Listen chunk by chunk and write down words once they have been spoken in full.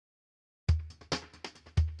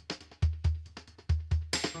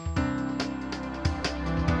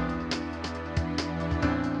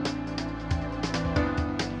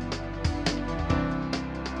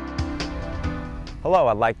Hello,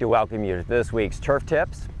 I'd like to welcome you to this week's Turf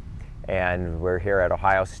Tips, and we're here at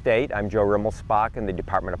Ohio State. I'm Joe Rimelspach in the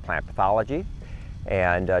Department of Plant Pathology,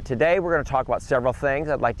 and today we're going to talk about several things.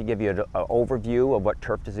 I'd like to give you an overview of what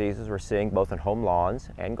turf diseases we're seeing both in home lawns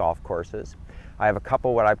and golf courses. I have a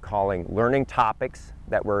couple what I'm calling learning topics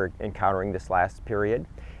that we're encountering this last period,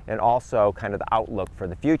 and also kind of the outlook for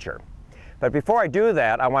the future. But before I do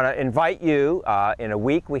that, I want to invite you, in a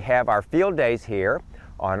week we have our field days here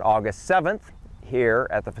on August 7th. Here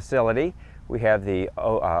at the facility, we have the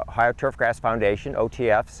Ohio Turfgrass Foundation,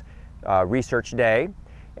 OTF's Research Day,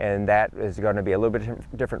 and that is going to be a little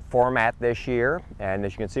bit different format this year. And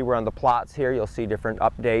as you can see, we're on the plots here. You'll see different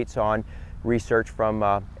updates on research from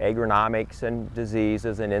agronomics and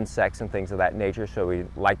diseases and insects and things of that nature. So we'd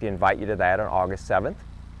like to invite you to that on August 7th.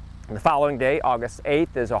 And the following day, August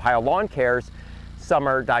 8th, is Ohio Lawn Care's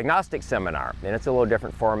Summer Diagnostic Seminar, and it's a little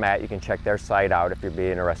different format. You can check their site out if you'd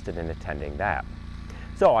be interested in attending that.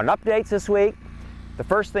 So on updates this week, the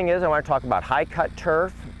first thing is I want to talk about high-cut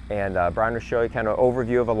turf, and Brian will show you kind of an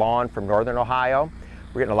overview of a lawn from northern Ohio.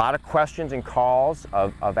 We're getting a lot of questions and calls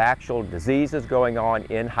of actual diseases going on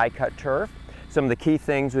in high-cut turf. Some of the key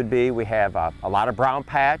things would be we have a lot of brown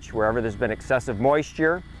patch wherever there's been excessive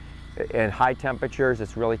moisture and high temperatures.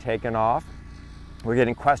 It's really taken off. We're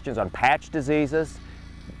getting questions on patch diseases.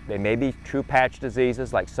 They may be true patch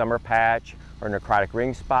diseases like summer patch or necrotic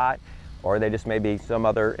ring spot, or they just may be some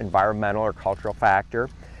other environmental or cultural factor.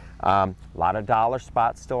 A lot of dollar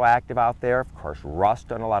spots still active out there. Of course,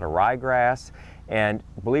 rust on a lot of ryegrass. And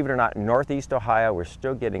believe it or not, in Northeast Ohio, we're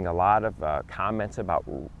still getting a lot of comments about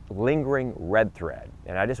lingering red thread.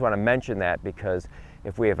 And I just want to mention that because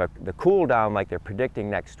if we have the cool down like they're predicting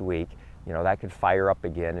next week, you know, that could fire up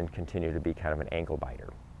again and continue to be kind of an ankle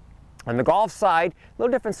biter. On the golf side, a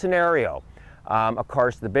little different scenario. Of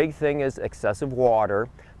course, the big thing is excessive water,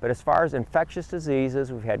 but as far as infectious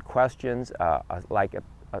diseases, we've had questions on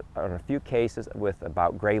a few cases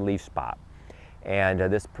about gray leaf spot. And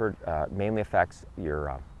this mainly affects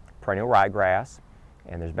your perennial ryegrass,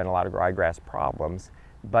 and there's been a lot of ryegrass problems.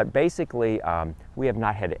 But basically, we have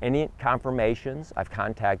not had any confirmations. I've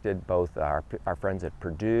contacted both our friends at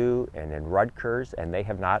Purdue and in Rutgers, and they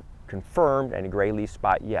have not confirmed any gray leaf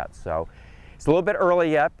spot yet. So it's a little bit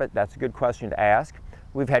early yet, but that's a good question to ask.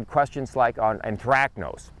 We've had questions like on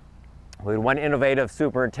anthracnose. We had one innovative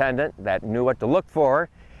superintendent that knew what to look for,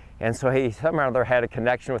 and so he somehow or other had a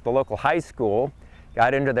connection with the local high school,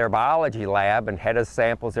 got into their biology lab and had his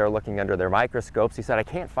samples there looking under their microscopes. He said, I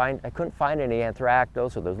couldn't find any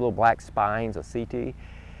anthracnose, or those little black spines of CT.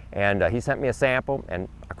 And he sent me a sample, and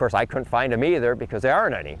of course I couldn't find them either because there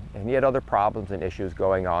aren't any. And he had other problems and issues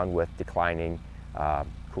going on with declining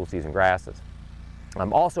cool season grasses.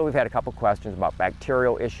 Also, we've had a couple questions about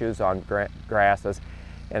bacterial issues on grasses.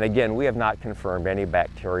 And again, we have not confirmed any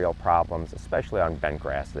bacterial problems, especially on bent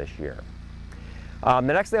grass this year. The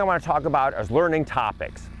next thing I want to talk about is learning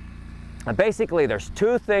topics. Basically, there's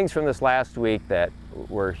two things from this last week that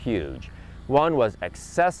were huge. One was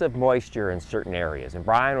excessive moisture in certain areas, and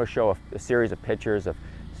Brian will show a series of pictures of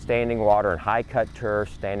standing water in high-cut turf,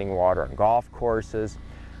 standing water on golf courses.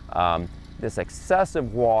 This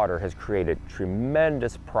excessive water has created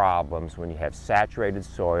tremendous problems when you have saturated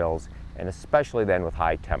soils, and especially then with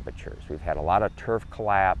high temperatures. We've had a lot of turf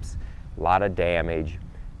collapse, a lot of damage,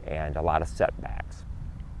 and a lot of setbacks.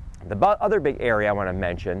 The other big area I want to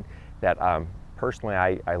mention that personally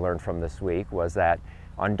I learned from this week was that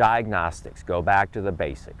on diagnostics, go back to the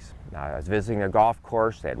basics. Now, I was visiting a golf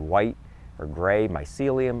course. They had white or gray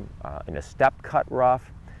mycelium in a step cut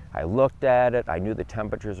rough. I looked at it. I knew the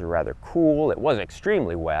temperatures were rather cool. It wasn't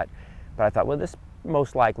extremely wet, but I thought, well, this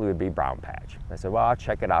most likely would be brown patch. I said, well, I'll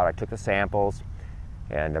check it out. I took the samples,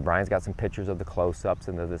 and Brian's got some pictures of the close-ups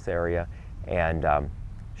into this area, and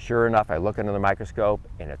sure enough, I look into the microscope,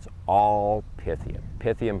 and it's all pythium,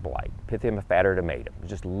 pythium blight, pythium afatidamatum,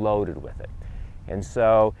 just loaded with it. And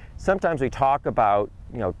so sometimes we talk about,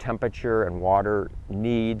 you know, temperature and water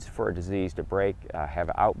needs for a disease to have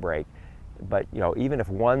an outbreak. But, you know, even if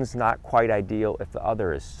one's not quite ideal, if the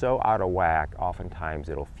other is so out of whack, oftentimes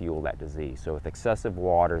it'll fuel that disease. So with excessive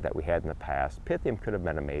water that we had in the past, pythium could have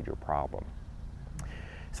been a major problem.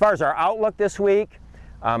 As far as our outlook this week,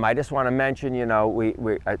 I just want to mention, you know,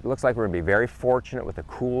 it looks like we're going to be very fortunate with a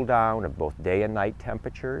cool down of both day and night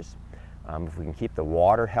temperatures. If we can keep the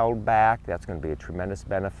water held back, that's going to be a tremendous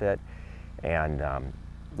benefit. And a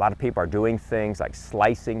lot of people are doing things like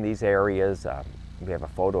slicing these areas. We have a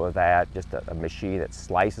photo of that, just a machine that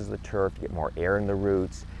slices the turf to get more air in the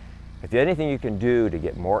roots. If there's anything you can do to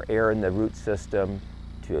get more air in the root system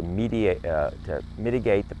to mitigate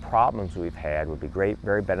the problems we've had would be great,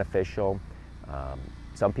 very beneficial.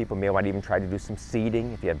 Some people may want to even try to do some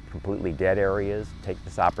seeding. If you have completely dead areas, take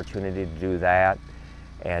this opportunity to do that.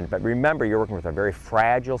 But remember, you're working with a very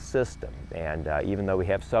fragile system, and even though we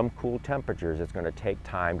have some cool temperatures, it's going to take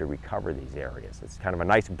time to recover these areas. It's kind of a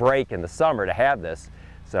nice break in the summer to have this,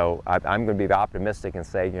 so I'm going to be optimistic and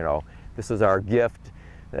say, you know, this is our gift,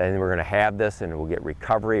 and we're going to have this, and we'll get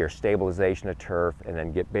recovery or stabilization of turf, and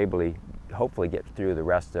then hopefully get through the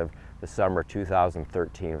rest of the summer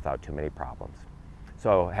 2013 without too many problems.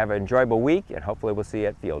 So have an enjoyable week, and hopefully we'll see you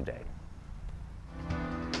at Field Day.